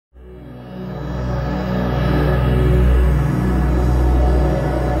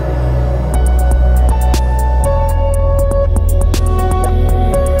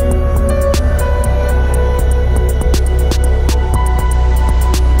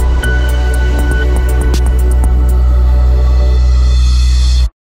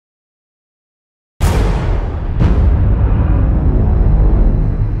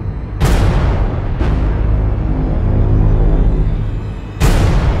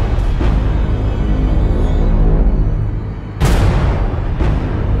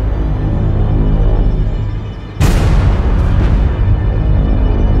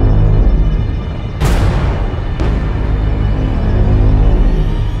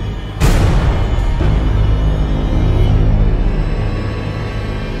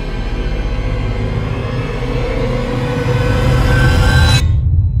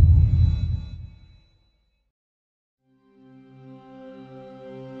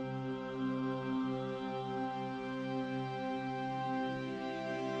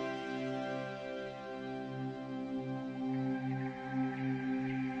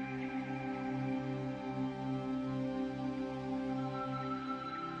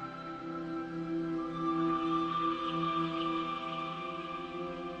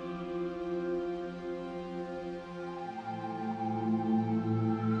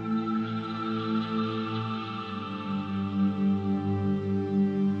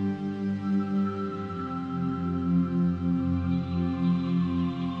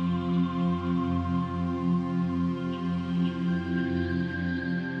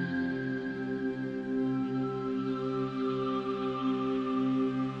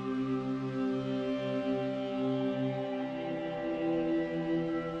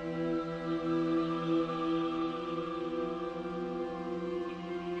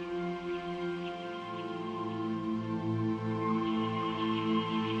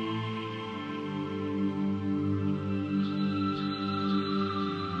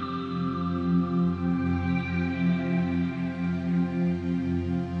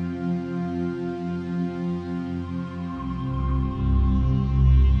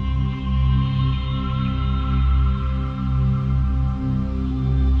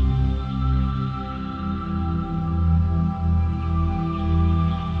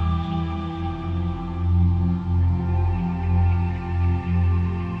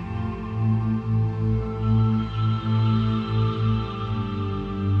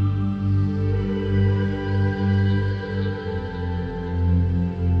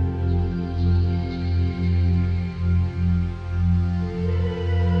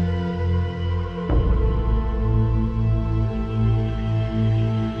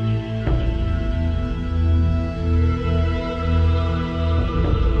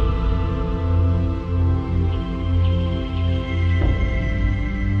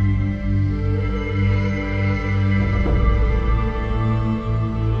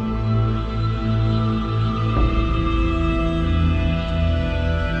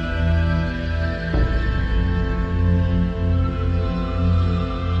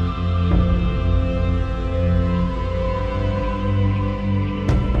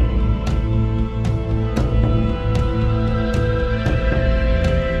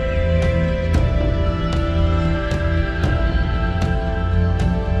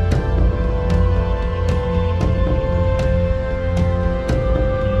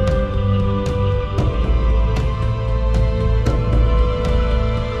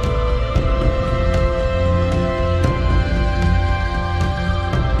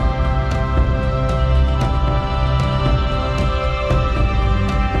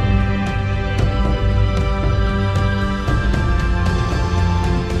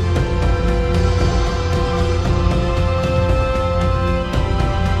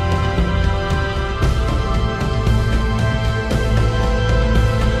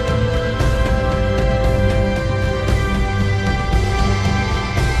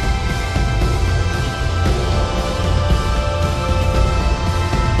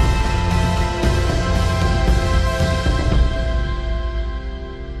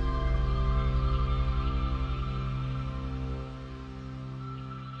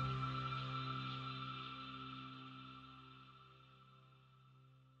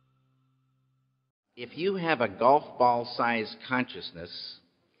If you have a golf ball-sized consciousness,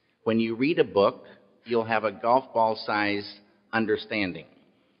 when you read a book, you'll have a golf ball-sized understanding.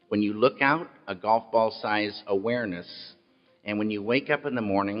 When you look out, a golf ball-sized awareness. And when you wake up in the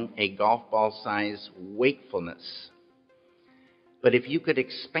morning, a golf ball-sized wakefulness. But if you could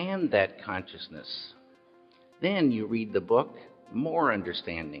expand that consciousness, then you read the book, more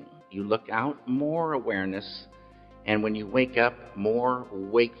understanding. You look out, more awareness. And when you wake up, more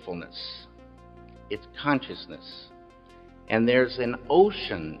wakefulness. It's consciousness. And there's an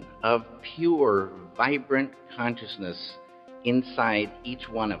ocean of pure, vibrant consciousness inside each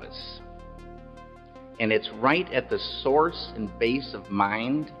one of us. And it's right at the source and base of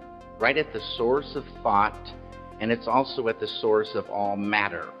mind, right at the source of thought, and it's also at the source of all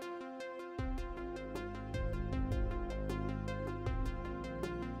matter.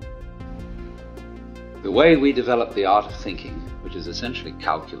 The way we develop the art of thinking, which is essentially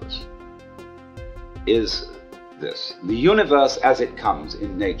calculus, is this. The universe as it comes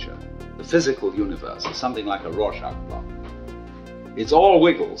in nature, the physical universe, is something like a Rorschach plot. It's all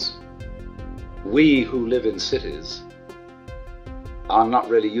wiggles. We who live in cities are not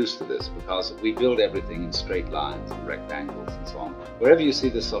really used to this because we build everything in straight lines and rectangles and so on. Wherever you see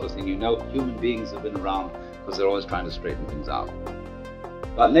this sort of thing, you know human beings have been around because they're always trying to straighten things out.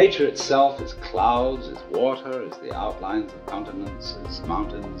 But nature itself is clouds, is water, is the outlines of continents, is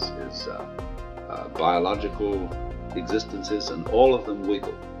mountains, is biological existences, and all of them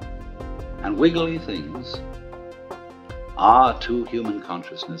wiggle. And wiggly things are to human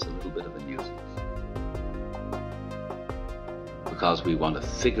consciousness a little bit of a nuisance, because we want to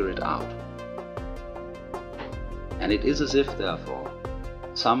figure it out. And it is as if, therefore,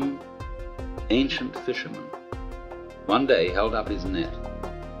 some ancient fisherman one day held up his net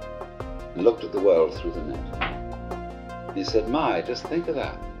and looked at the world through the net. He said, "My, just think of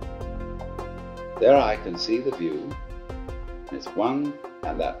that. There I can see the view, and it's one,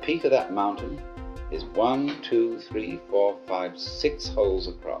 and that peak of that mountain is 1, 2, 3, 4, 5, 6 holes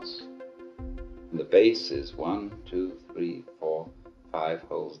across. And the base is 1, 2, 3, 4, 5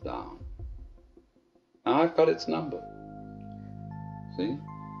 holes down. Now I've got its number. See?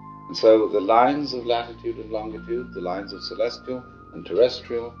 And so the lines of latitude and longitude, the lines of celestial and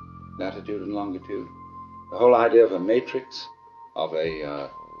terrestrial latitude and longitude, the whole idea of a matrix, of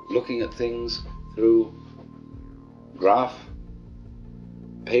a looking at things through graph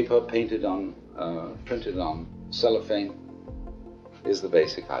paper painted on, printed on cellophane, is the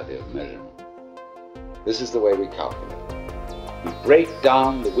basic idea of measurement. This is the way we calculate. We break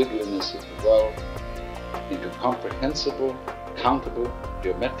down the wiggliness of the world into comprehensible, countable,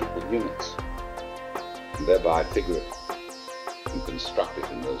 geometrical units, and thereby figure it and construct it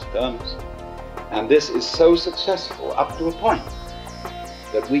in those terms. And this is so successful up to a point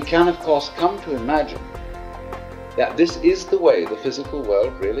that we can, of course, come to imagine that this is the way the physical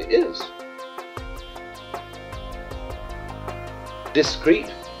world really is.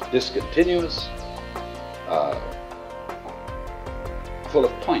 Discrete, discontinuous, full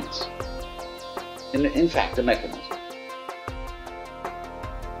of points. In fact, a mechanism.